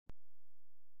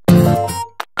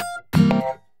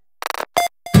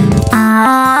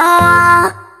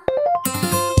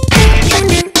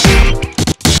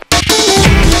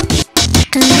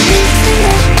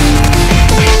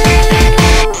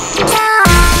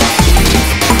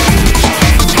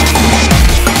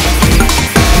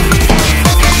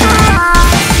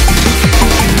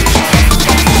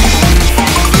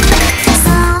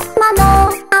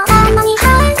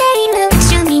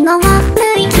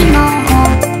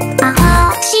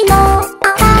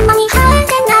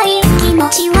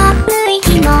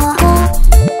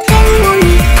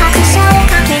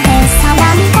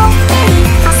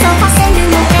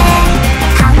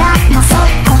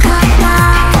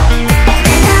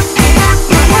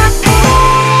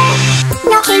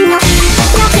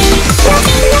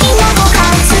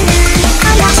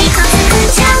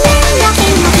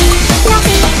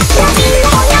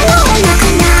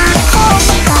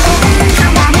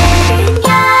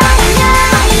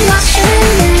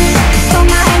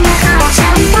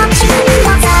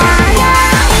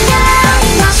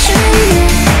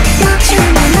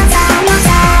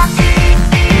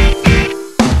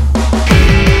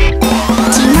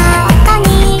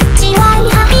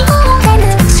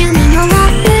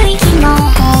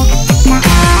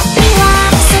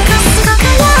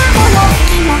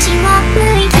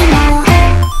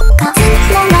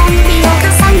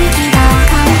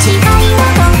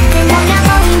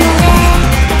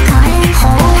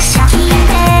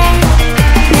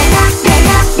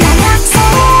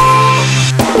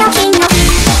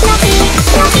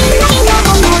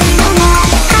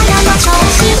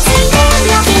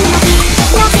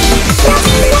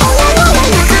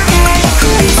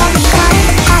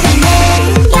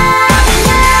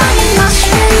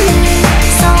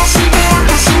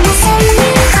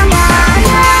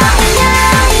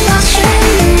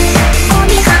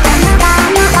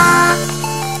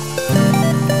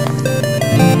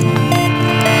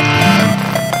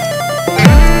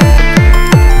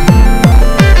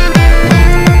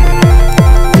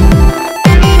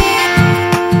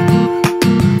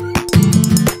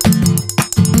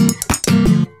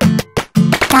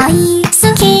大好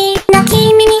きな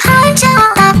君に入っちゃっ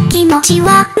た気持ち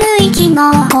悪いキ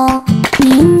ノコ。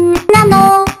みんな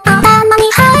の頭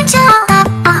に入っちゃっ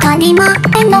た当たり前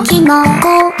のキノ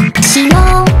コ。白い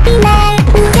目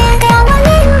向けて哀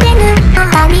れんでる当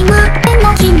たり前の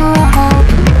キノコ。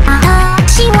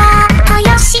私は生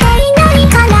やしていない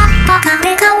からバカ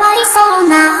でかわいそう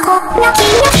な子。ニョキ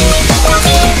ニョキニョキ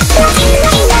ニョキニョ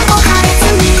キな子変えず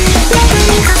にレプ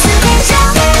リカステちゃ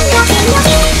う。ニョキニョ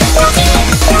キニョキニ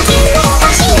ョキの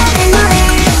足の手前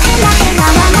ヘラヘラ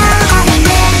笑いで。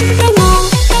でも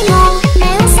目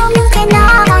を背けな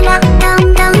がらだん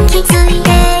だん気づいて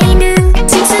いる。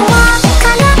実は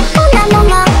空っぽなの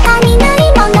が足りない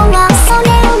ものはそれ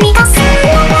を満たすの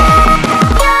だ。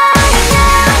や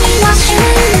いマッシュル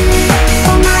ーム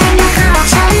お前の母ち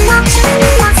ゃんマッシュルーム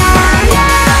マザー。や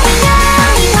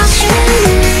いマッシュルー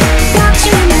ムマッシ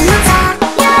ュルームマザー。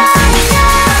や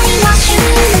いマッシュル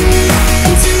ーム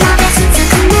いつまで続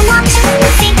くのマッシュルーム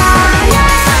フィガー。や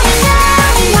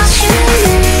いマッシュルー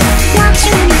ムマッシ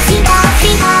ュルームフィガーフ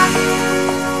ィガー。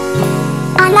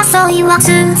争いは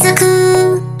続く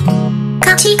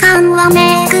価値観は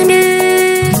巡る。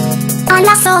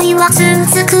争いは続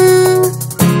く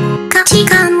価値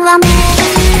観は巡る。